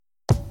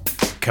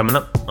Coming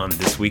up on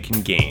This Week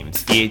in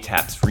Games, EA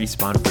taps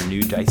Respawn for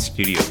new DICE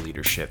studio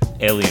leadership,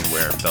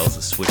 Alienware unveils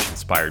a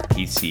Switch-inspired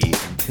PC,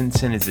 and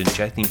Tencent is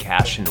injecting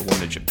cash into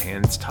one of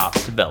Japan's top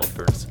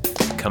developers.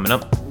 Coming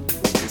up,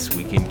 This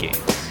Week in Games.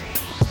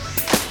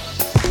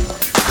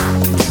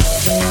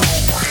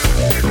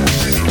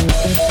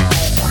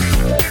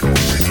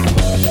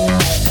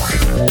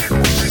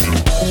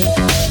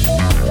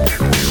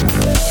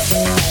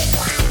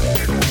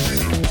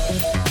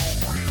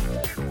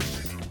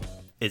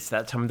 It's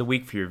that time of the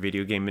week for your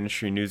video game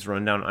industry news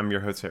rundown. I'm your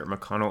host, Eric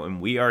McConnell, and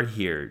we are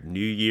here. New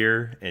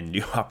year and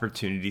new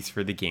opportunities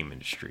for the game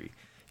industry.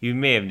 You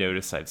may have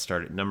noticed I've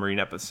started numbering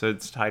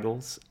episodes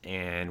titles,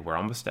 and we're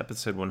almost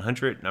episode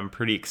 100, and I'm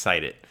pretty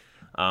excited.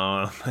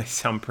 I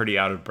sound pretty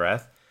out of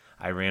breath.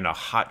 I ran a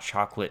hot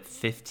chocolate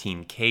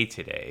 15K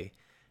today,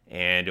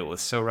 and it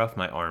was so rough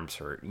my arms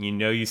hurt. You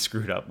know you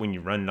screwed up when you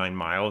run 9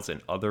 miles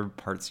and other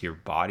parts of your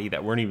body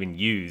that weren't even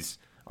used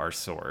are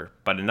sore.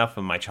 But enough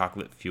of my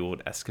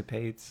chocolate-fueled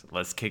escapades.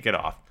 Let's kick it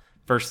off.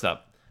 First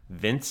up,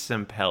 Vince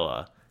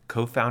Zampella,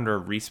 co-founder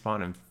of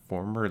Respawn and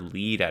former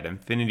lead at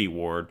Infinity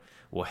Ward,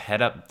 will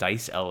head up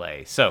DICE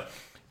LA. So,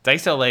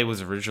 DICE LA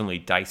was originally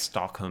DICE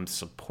Stockholm's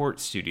support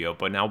studio,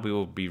 but now we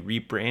will be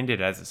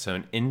rebranded as its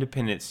own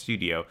independent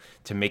studio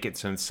to make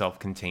its own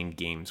self-contained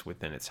games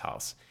within its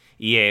house.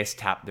 EA has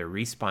tapped their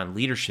Respawn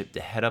leadership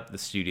to head up the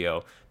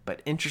studio,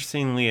 but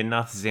interestingly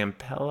enough,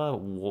 Zampella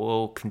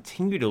will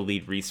continue to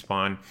lead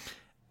Respawn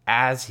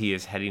as he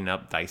is heading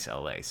up DICE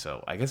LA.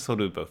 So I guess they'll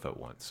do both at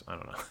once. I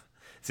don't know.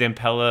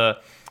 Zampella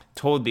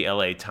told the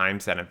LA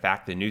Times that in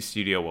fact the new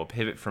studio will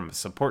pivot from a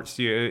support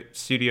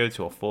studio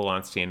to a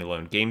full-on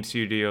standalone game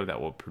studio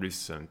that will produce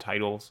its own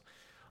titles.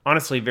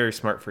 Honestly, very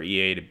smart for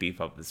EA to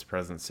beef up its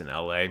presence in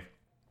LA.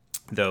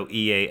 Though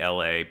EA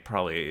LA,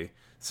 probably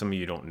some of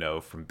you don't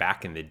know, from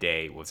back in the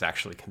day was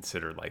actually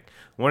considered like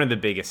one of the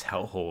biggest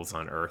hellholes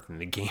on earth in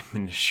the game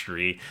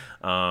industry.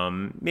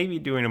 Maybe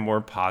doing a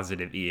more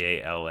positive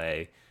EA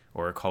LA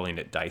or calling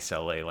it DICE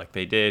LA like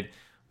they did.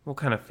 We'll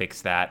kind of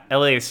fix that.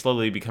 LA is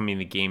slowly becoming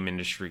the game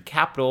industry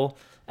capital.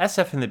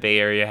 SF in the Bay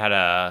Area had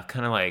a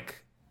kind of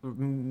like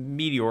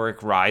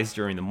meteoric rise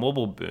during the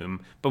mobile boom,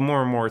 but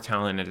more and more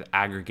talent is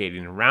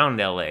aggregating around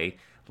LA,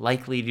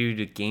 likely due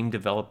to game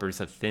developers'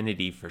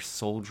 affinity for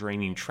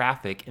soul-draining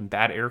traffic and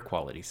bad air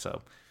quality.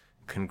 So,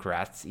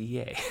 congrats,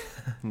 EA.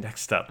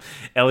 Next up,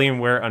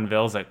 Alienware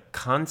unveils a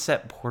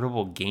concept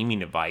portable gaming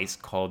device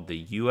called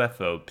the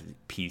UFO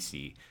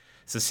PC.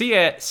 So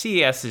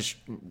CES is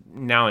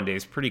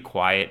nowadays pretty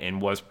quiet and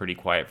was pretty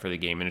quiet for the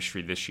game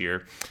industry this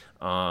year.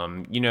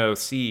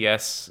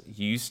 CES they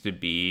used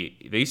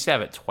to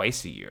have it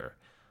twice a year,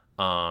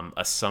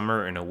 a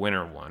summer and a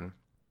winter one.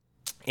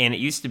 And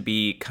it used to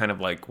be kind of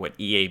like what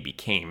EA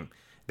became.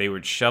 They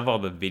would shove all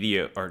the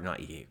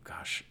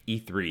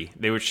E3.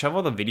 They would shove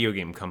all the video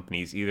game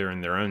companies either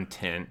in their own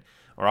tent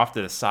or off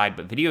to the side.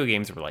 But video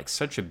games were like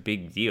such a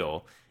big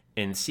deal.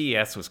 And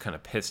CES was kind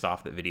of pissed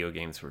off that video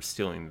games were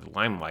stealing the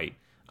limelight.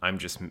 I'm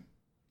just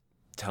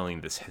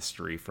telling this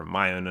history from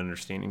my own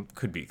understanding.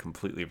 Could be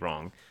completely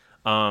wrong.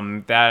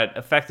 That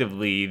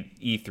effectively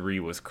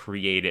E3 was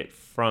created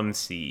from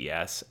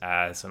CES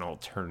as an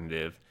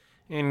alternative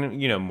and,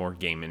 more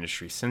game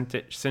industry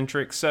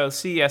centric. So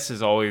CES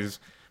is always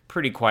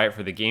pretty quiet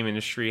for the game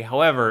industry.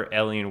 However,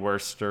 Alienware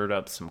stirred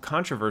up some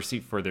controversy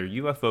for their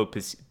UFO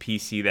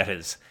PC that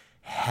is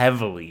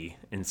heavily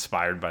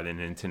inspired by the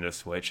Nintendo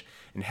Switch,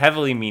 and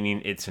heavily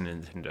meaning it's a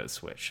Nintendo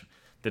Switch.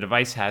 The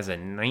device has a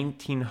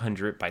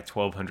 1900 by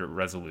 1200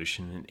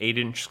 resolution, an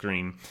 8-inch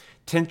screen,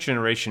 10th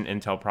generation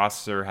Intel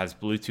processor, has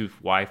Bluetooth,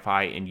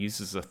 Wi-Fi, and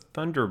uses a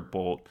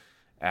Thunderbolt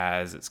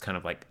as its kind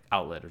of like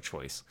outlet of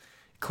choice.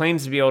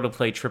 Claims to be able to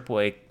play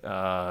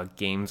AAA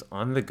games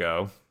on the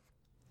go.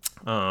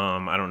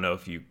 I don't know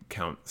if you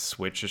count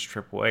Switch as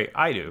AAA.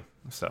 I do.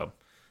 So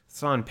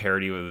it's on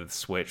parity with the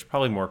Switch,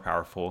 probably more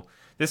powerful.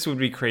 This would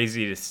be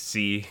crazy to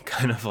see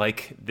kind of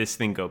like this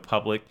thing go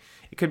public.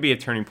 It could be a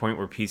turning point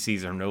where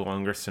PCs are no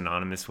longer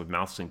synonymous with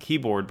mouse and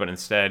keyboard, but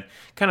instead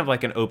kind of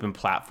like an open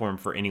platform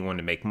for anyone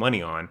to make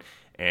money on.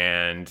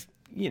 And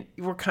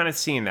we're kind of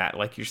seeing that.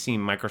 Like you're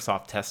seeing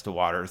Microsoft test the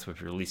waters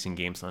with releasing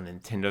games on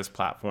Nintendo's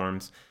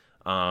platforms.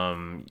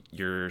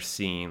 You're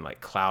seeing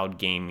like cloud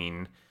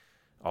gaming,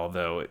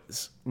 although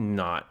it's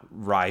not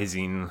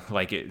rising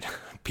like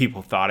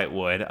people thought it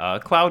would.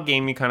 Cloud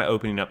gaming kind of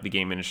opening up the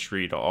game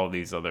industry to all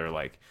these other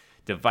like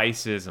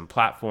devices and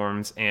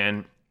platforms.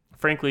 And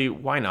frankly,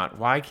 why not?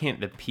 Why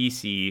can't the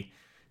PC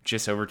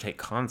just overtake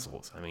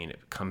consoles? I mean,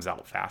 it comes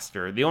out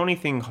faster. The only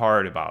thing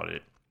hard about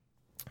it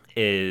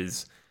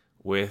is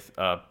with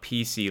a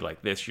PC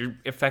like this, you're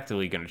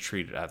effectively going to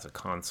treat it as a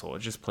console. It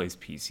just plays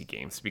PC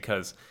games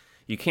because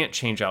you can't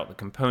change out the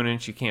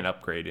components. You can't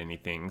upgrade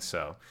anything.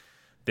 So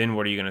then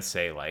what are you going to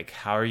say? Like,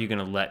 how are you going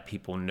to let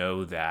people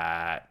know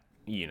that,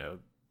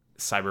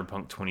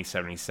 Cyberpunk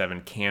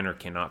 2077 can or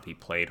cannot be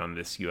played on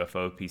this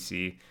UFO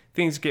PC?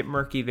 Things get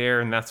murky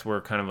there, and that's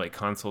where kind of like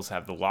consoles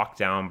have the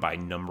lockdown by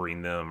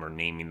numbering them or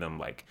naming them,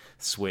 like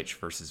Switch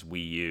versus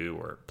Wii U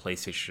or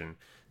PlayStation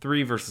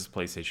 3 versus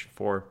PlayStation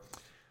 4.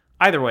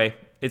 Either way,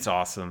 it's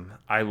awesome.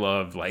 I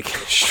love like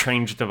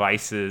strange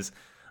devices.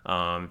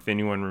 If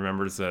anyone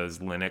remembers those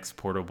Linux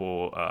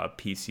portable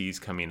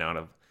PCs coming out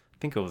of, I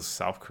think it was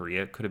South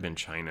Korea, it could have been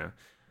China,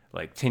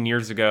 like 10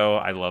 years ago.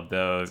 I love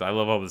those. I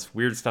love all this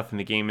weird stuff in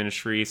the game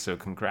industry. So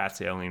congrats,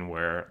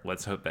 Alienware.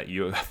 Let's hope that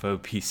UFO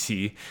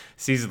PC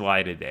sees the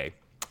light of day.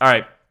 All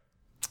right.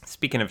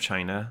 Speaking of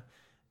China,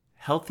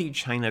 Healthy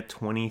China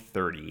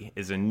 2030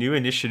 is a new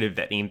initiative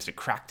that aims to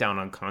crack down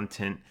on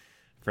content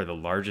for the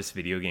largest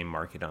video game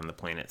market on the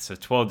planet. So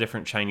 12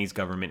 different Chinese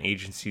government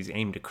agencies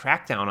aim to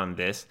crack down on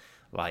this,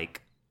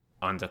 like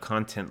on the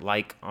content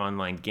like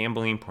online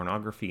gambling,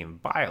 pornography, and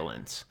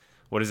violence.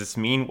 What does this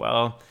mean?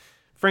 Well,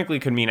 frankly,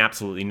 it could mean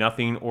absolutely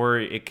nothing, or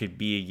it could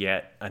be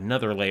yet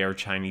another layer of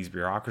Chinese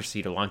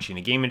bureaucracy to launching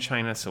a game in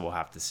China, so we'll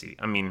have to see.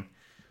 I mean,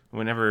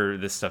 whenever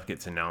this stuff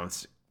gets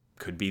announced,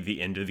 could be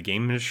the end of the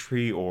game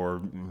industry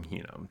or,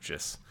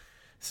 just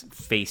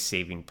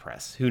face-saving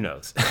press. Who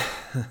knows?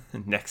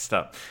 Next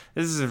up.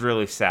 This is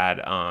really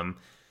sad.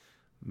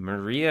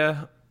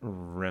 Maria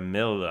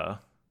Remilla,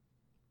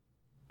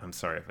 I'm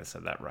sorry if I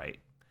said that right,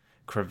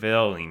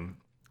 Creveling,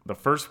 the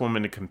first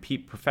woman to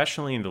compete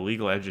professionally in the League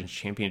of Legends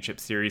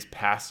Championship Series,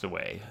 passed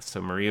away. So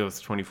Maria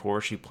was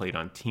 24. She played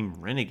on Team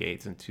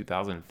Renegades in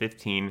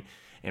 2015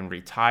 and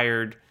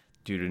retired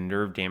due to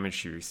nerve damage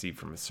she received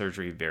from a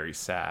surgery. Very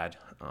sad.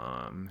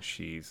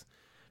 She's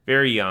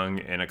very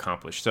young and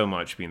accomplished so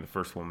much, being the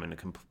first woman to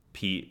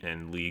compete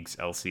in League's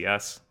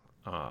LCS.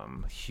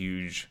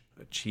 Huge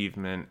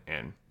achievement,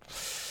 and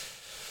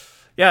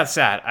yeah, it's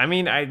sad. I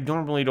mean, I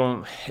normally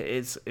don't.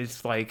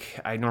 It's like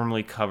I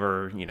normally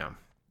cover,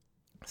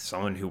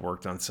 someone who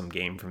worked on some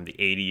game from the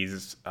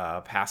 80s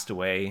passed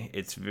away.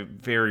 It's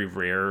very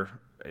rare,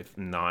 if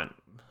not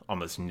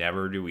almost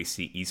never, do we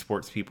see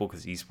esports people,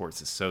 because esports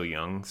is so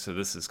young. So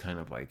this is kind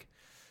of like,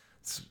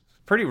 it's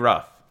pretty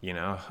rough,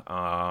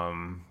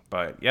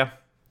 but yeah,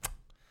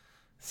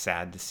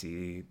 sad to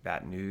see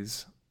that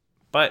news.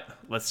 But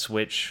let's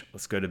switch.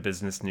 Let's go to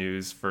business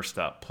news. First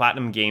up,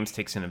 Platinum Games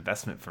takes an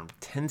investment from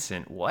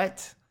Tencent.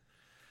 What?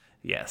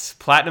 Yes,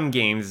 Platinum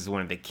Games is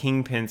one of the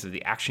kingpins of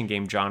the action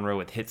game genre,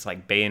 with hits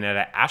like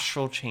Bayonetta,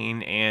 Astral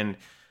Chain, and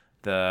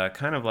the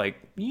kind of like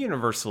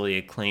universally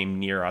acclaimed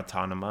Nier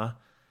Automata.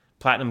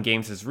 Platinum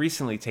Games has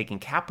recently taken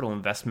capital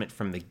investment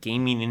from the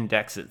gaming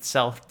index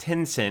itself,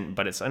 Tencent,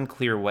 but it's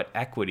unclear what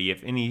equity,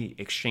 if any,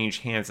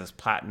 exchanged hands, as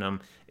Platinum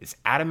is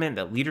adamant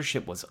that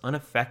leadership was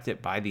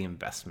unaffected by the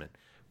investment.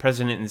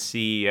 President and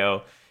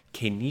CEO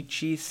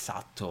Kenichi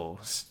Sato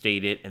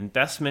stated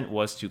investment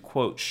was to,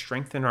 quote,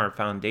 strengthen our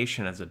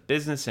foundation as a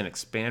business and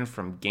expand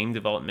from game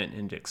development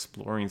into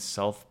exploring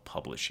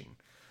self-publishing.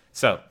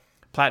 So,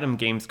 Platinum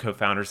Games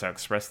co-founders have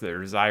expressed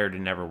their desire to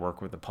never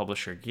work with a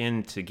publisher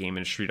again to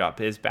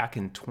GameIndustry.biz back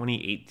in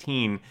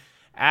 2018,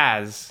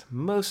 as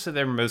most of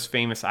their most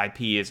famous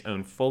IP is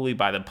owned fully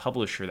by the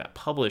publisher that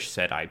published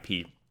said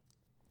IP,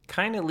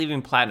 kind of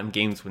leaving Platinum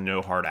Games with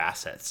no hard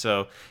assets.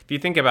 So if you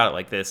think about it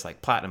like this,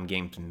 like Platinum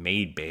Games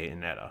made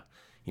Bayonetta,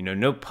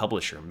 no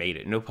publisher made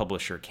it. No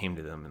publisher came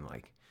to them and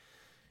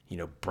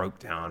broke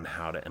down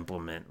how to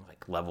implement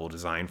like level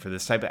design for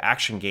this type of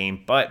action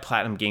game. But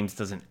Platinum Games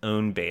doesn't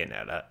own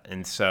Bayonetta,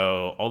 and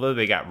so although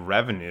they got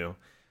revenue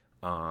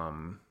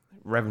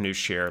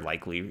share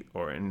likely,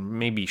 or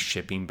maybe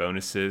shipping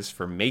bonuses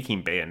for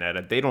making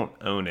Bayonetta, they don't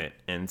own it.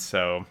 And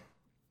so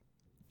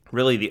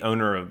really the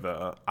owner of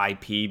the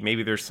IP,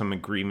 maybe there's some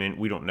agreement,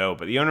 we don't know,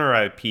 but the owner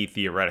of IP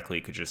theoretically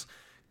could just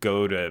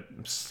go to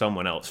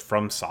someone else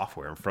from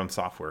Software, and From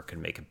Software could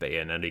make a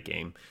Bayonetta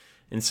game.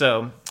 And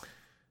so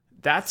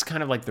that's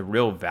kind of like the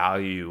real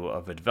value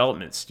of a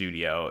development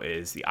studio,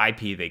 is the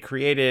IP they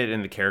created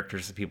and the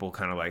characters that people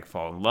kind of like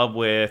fall in love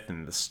with,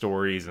 and the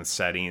stories and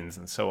settings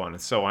and so on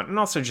and so on. And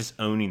also just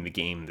owning the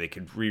game. They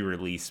could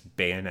re-release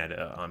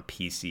Bayonetta on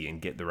PC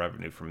and get the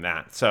revenue from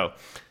that. So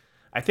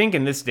I think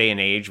in this day and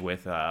age,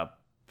 with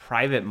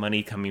private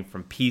money coming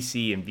from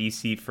PC and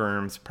VC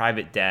firms,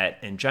 private debt,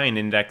 and giant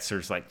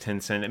indexers like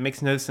Tencent, it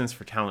makes no sense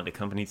for talented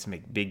companies to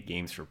make big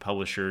games for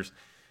publishers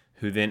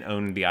who then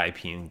own the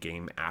IP and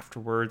game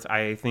afterwards.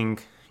 I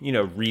think,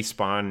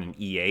 Respawn and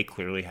EA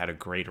clearly had a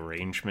great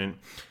arrangement,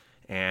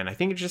 and I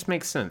think it just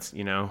makes sense.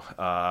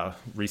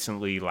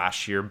 Recently,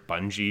 last year,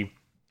 Bungie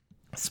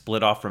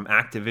split off from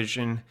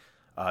Activision,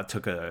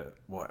 took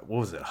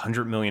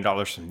 $100 million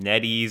from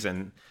NetEase,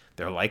 and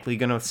they're likely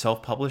going to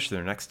self-publish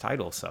their next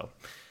title. So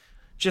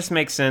just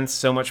makes sense.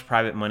 So much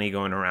private money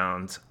going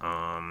around.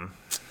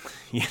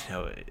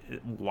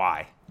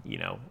 Why?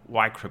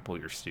 Why cripple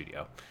your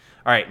studio?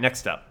 All right,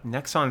 next up.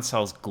 Nexon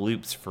sells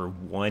gloops for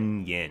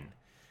 1 yen.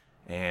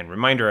 And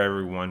reminder,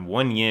 everyone,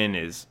 1 yen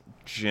is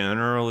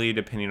generally,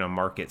 depending on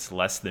markets,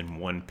 less than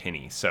 1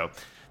 penny. So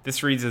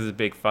this reads as a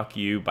big fuck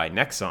you by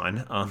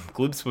Nexon.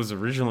 Gloops was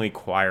originally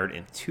acquired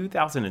in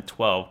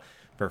 2012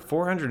 for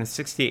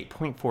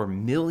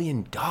 $468.4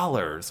 million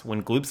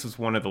when Gloops was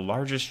one of the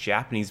largest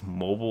Japanese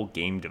mobile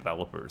game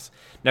developers.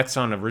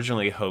 Nexon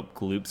originally hoped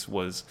Gloops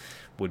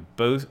would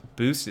both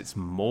boost its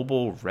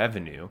mobile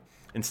revenue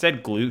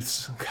Instead,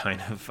 Gloop's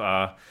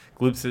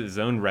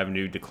own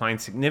revenue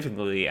declined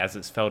significantly as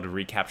it's failed to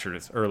recapture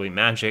its early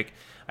magic.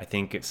 I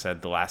think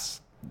the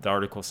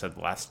article said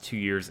the last 2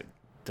 years it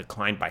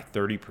declined by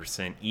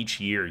 30% each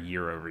year,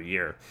 year over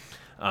year,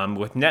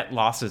 with net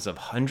losses of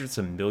hundreds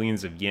of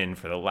millions of yen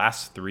for the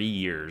last 3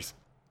 years.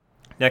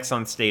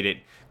 Nexon stated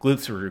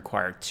Gloops would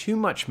require too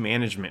much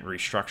management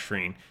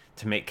restructuring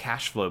to make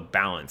cash flow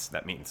balanced.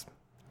 That means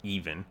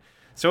even.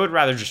 So I'd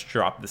rather just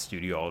drop the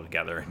studio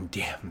altogether, and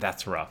damn,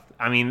 that's rough.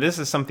 I mean, this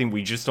is something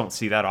we just don't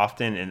see that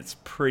often, and it's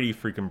pretty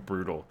freaking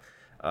brutal.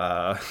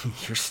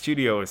 Your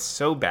studio is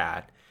so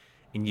bad,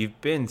 and you've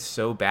been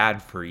so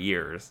bad for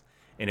years,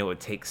 and it would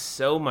take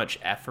so much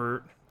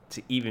effort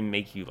to even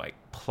make you, like,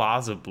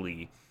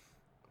 plausibly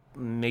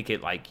make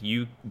it, like,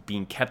 you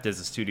being kept as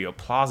a studio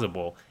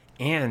plausible.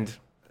 And,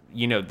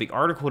 you know, the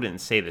article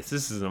didn't say this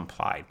is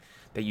implied,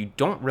 that you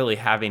don't really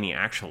have any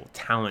actual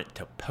talent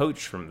to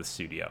poach from the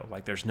studio.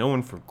 Like, there's no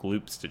one for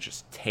Gloops to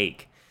just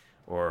take,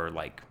 or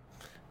like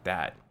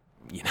that,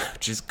 you know,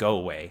 just go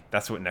away.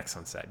 That's what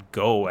Nexon said.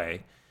 Go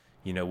away.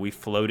 You know, we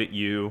floated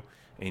you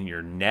and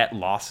your net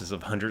losses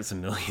of hundreds of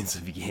millions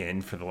of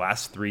yen for the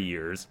last 3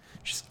 years.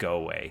 Just go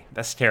away.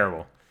 That's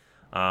terrible.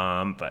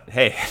 But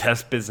hey,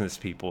 that's business,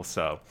 people.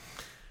 So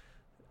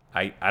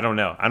I don't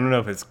know. I don't know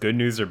if it's good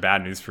news or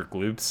bad news for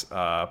Gloops.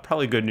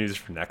 Probably good news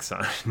for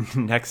Nexon.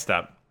 Next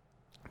up,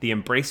 the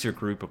Embracer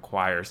Group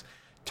acquires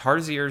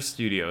Tarsier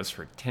Studios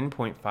for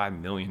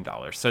 $10.5 million.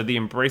 So the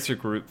Embracer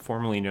Group,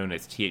 formerly known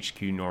as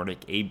THQ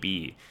Nordic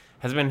AB,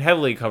 has been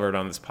heavily covered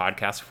on this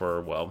podcast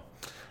for, well,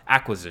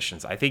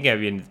 acquisitions. I think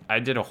I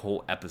did a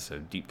whole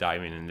episode deep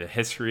diving into the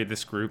history of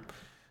this group.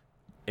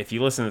 If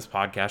you listen to this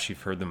podcast,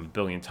 you've heard them a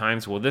billion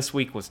times. Well, this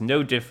week was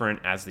no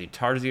different, as the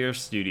Tarsier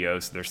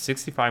Studios, their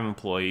 65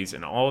 employees,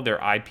 and all of their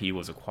IP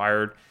was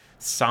acquired.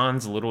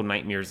 Sans, Little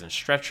Nightmares, and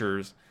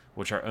Stretchers,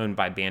 which are owned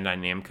by Bandai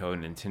Namco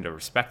and Nintendo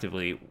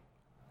respectively.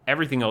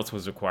 Everything else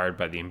was acquired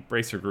by the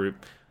Embracer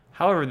Group.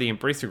 However, the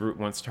Embracer Group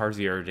wants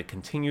Tarsier to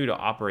continue to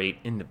operate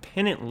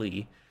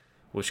independently,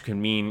 which could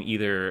mean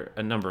either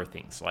a number of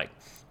things. Like,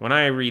 when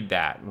I read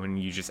that, when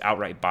you just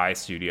outright buy a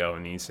studio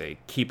and you say,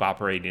 keep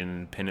operating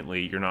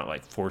independently, you're not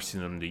like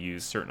forcing them to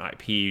use certain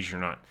IPs,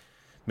 you're not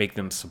making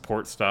them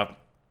support stuff.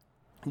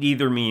 It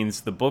either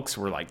means the books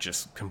were like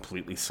just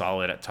completely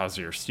solid at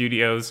Tarsier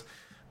Studios.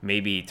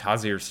 Maybe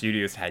Tarsier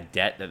Studios had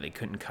debt that they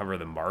couldn't cover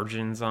the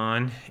margins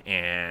on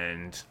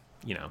and,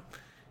 you know,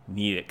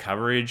 needed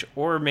coverage.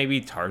 Or maybe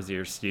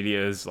Tarsier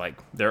Studios, like,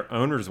 their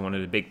owners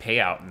wanted a big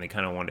payout and they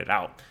kind of wanted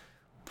out.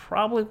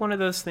 Probably one of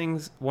those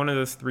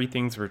 3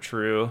 things were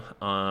true.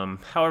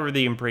 However,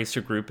 the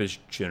Embracer Group is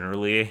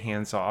generally a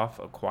hands-off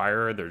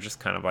acquirer. They're just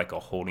kind of like a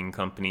holding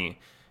company.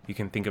 You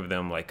can think of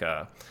them like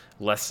a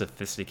less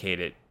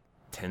sophisticated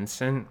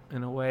Tencent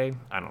in a way.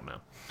 I don't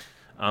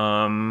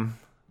know.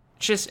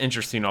 Just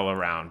interesting all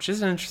around.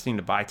 Just interesting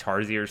to buy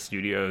Tarsier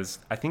Studios.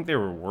 I think they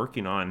were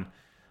working on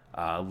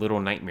Little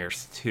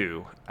Nightmares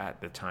 2 at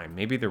the time.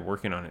 Maybe they're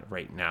working on it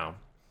right now.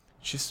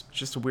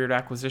 Just a weird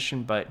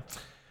acquisition, but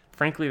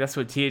frankly, that's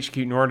what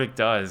THQ Nordic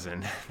does,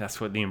 and that's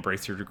what the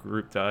Embracer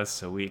Group does,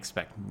 so we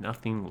expect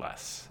nothing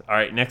less. All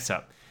right, next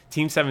up,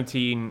 Team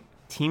 17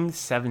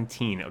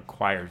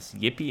 acquires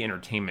Yippee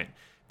Entertainment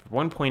for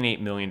 $1.8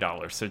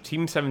 million. So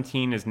Team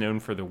 17 is known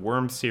for the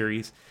Worm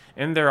series,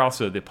 and they're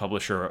also the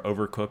publisher of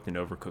Overcooked and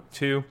Overcooked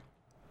 2.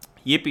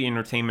 Yippee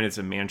Entertainment is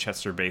a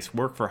Manchester-based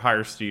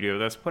work-for-hire studio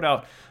that's put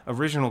out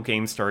original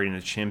games starting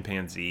with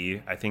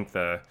Chimpanzee. I think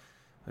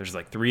there's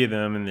like 3 of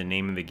them, and the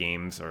name of the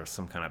games are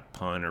some kind of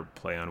pun or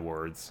play on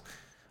words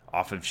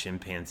off of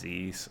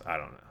chimpanzees. I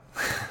don't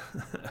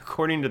know.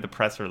 According to the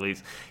press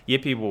release,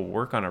 Yippee will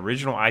work on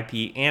original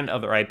IP and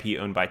other IP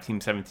owned by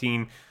Team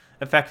 17,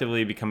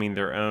 effectively becoming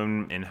their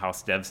own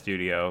in-house dev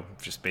studio,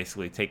 just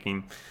basically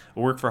taking a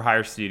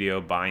work-for-hire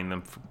studio, buying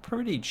them for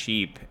pretty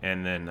cheap,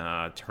 and then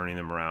turning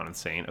them around and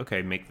saying,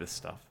 okay, make this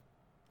stuff.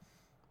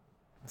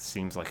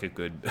 Seems like a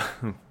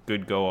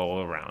good go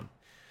all around.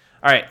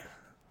 All right,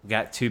 we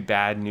got 2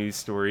 bad news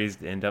stories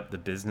to end up the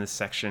business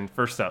section.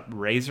 First up,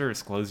 Razer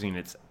is closing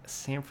its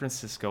San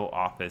Francisco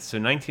office. So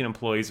 19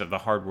 employees of the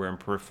hardware and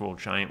peripheral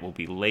giant will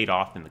be laid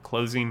off in the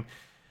closing.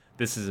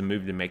 This is a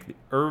move to make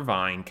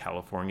Irvine,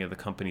 California, the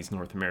company's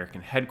North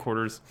American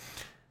headquarters.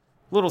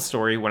 Little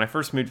story, when I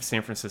first moved to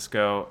San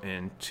Francisco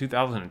in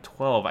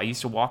 2012, I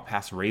used to walk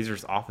past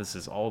Razer's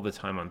offices all the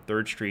time on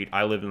 3rd Street.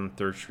 I lived on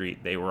 3rd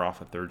Street. They were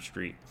off of 3rd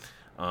Street.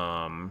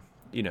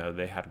 You know,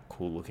 they had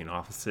cool looking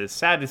offices.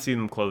 Sad to see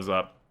them close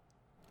up,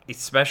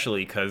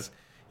 especially because,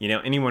 you know,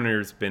 anyone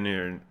who's been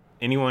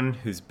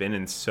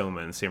in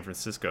Soma in San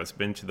Francisco has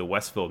been to the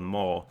Westfield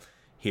Mall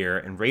here,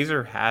 and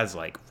Razer has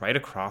like right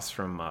across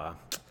from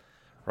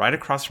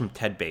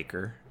Ted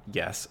Baker.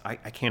 Yes, I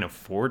can't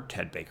afford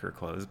Ted Baker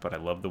clothes, but I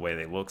love the way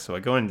they look. So I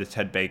go into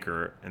Ted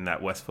Baker in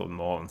that Westfield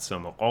Mall in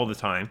Soma all the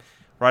time.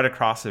 Right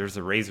across there's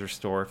a Razer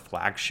store,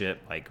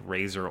 flagship, like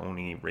Razer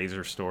only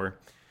Razer store.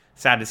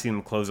 Sad to see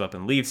them close up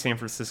and leave San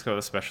Francisco,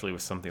 especially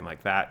with something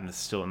like that, and it's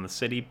still in the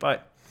city.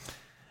 But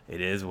It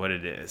is what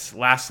it is.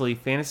 Lastly,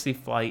 Fantasy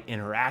Flight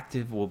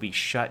Interactive will be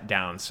shut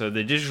down. So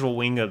the digital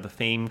wing of the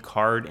famed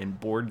card and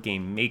board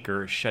game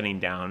maker is shutting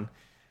down.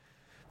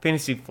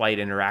 Fantasy Flight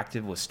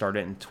Interactive was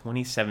started in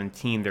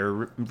 2017.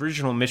 Their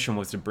original mission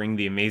was to bring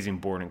the amazing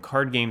board and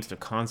card games to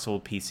console,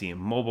 PC, and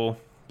mobile.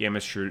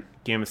 Gamma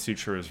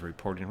Sutra is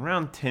reporting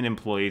around 10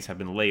 employees have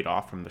been laid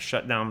off from the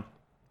shutdown.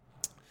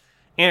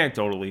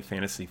 Anecdotally,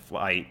 Fantasy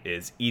Flight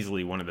is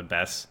easily one of the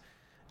best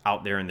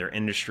out there in their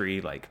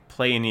industry. Like,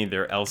 play any of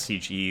their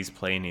LCGs,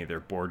 play any of their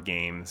board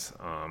games.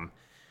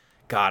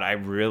 God, I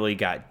really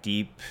got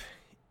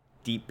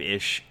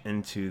deep-ish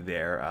into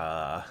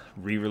their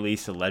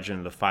re-release of Legend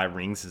of the Five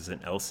Rings as an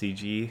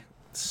LCG.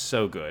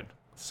 So good,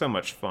 so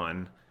much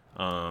fun.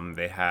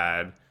 They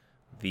had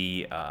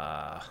the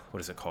what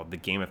is it called? The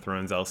Game of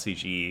Thrones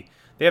LCG.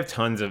 They have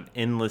tons of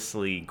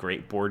endlessly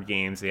great board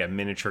games. They have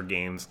miniature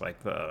games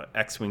like the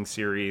X-Wing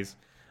series.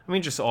 I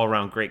mean, just all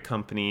around great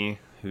company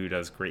who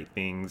does great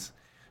things.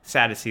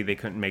 Sad to see they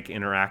couldn't make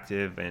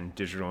interactive and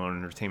digital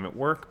entertainment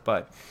work,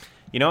 but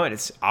you know,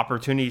 it's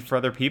opportunity for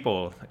other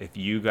people. If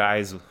you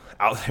guys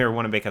out there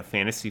want to make a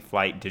Fantasy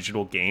Flight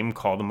digital game,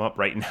 call them up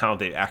right now.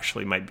 They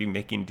actually might be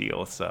making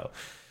deals, so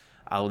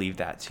I'll leave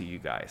that to you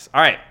guys.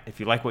 All right, if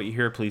you like what you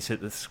hear, please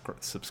hit the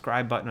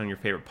subscribe button on your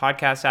favorite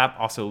podcast app.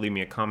 Also, leave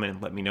me a comment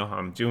and let me know how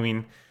I'm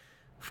doing.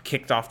 We've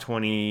kicked off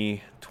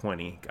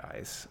 2020,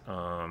 guys.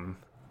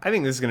 I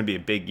think this is going to be a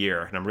big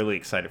year, and I'm really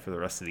excited for the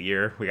rest of the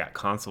year. We got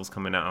consoles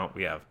coming out.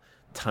 We have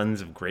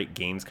tons of great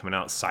games coming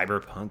out.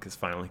 Cyberpunk is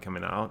finally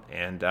coming out,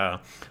 and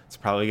it's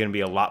probably going to be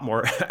a lot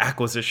more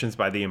acquisitions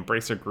by the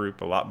Embracer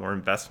Group, a lot more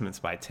investments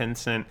by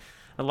Tencent,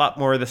 a lot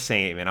more of the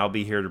same, and I'll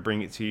be here to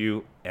bring it to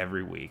you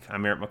every week.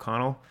 I'm Eric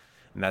McConnell,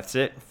 and that's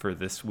it for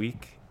this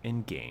week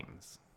in games.